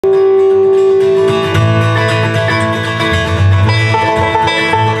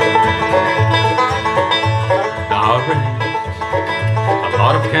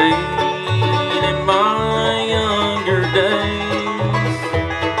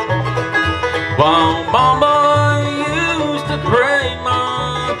While Mama used to pray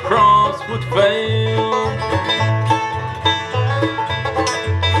my cross would fail,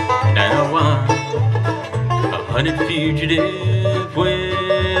 now I'm a hunted fugitive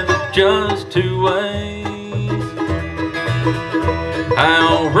with just two ways: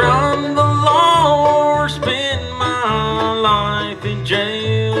 I'll run the law or spend my life in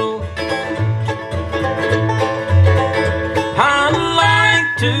jail. I'd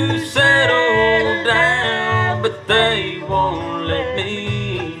like to settle down, but they won't let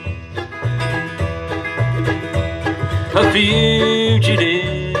me. A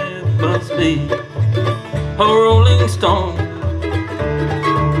fugitive must be a rolling stone.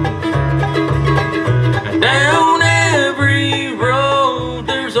 Down every road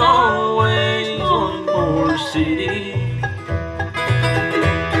there's always one more city.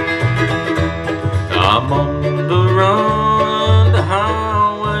 I'm on the run, the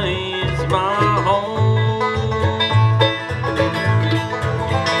highway is my home.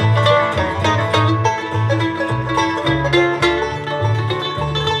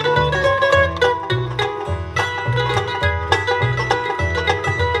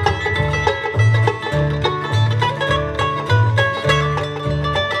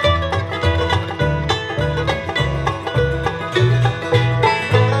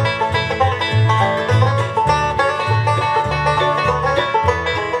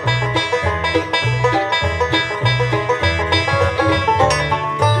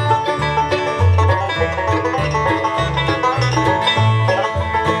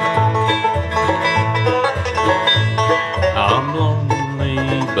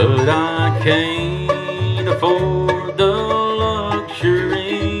 But I can't afford the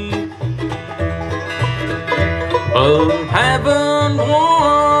luxury of having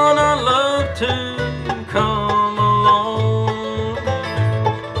one I love to come along.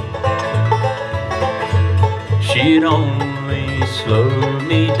 She'd only slow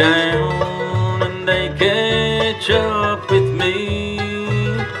me down and they catch up with me.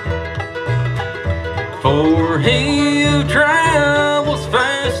 For he who travels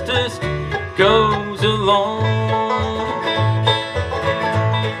fastest goes along.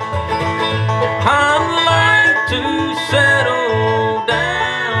 I'd like to settle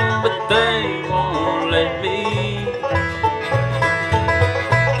down, but they won't let me.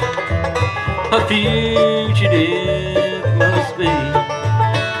 A fugitive must be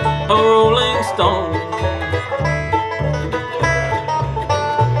a rolling stone.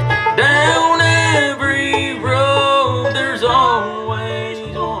 Down every road there's always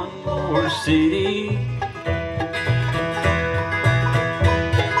one more city.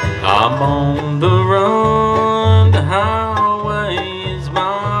 I'm on the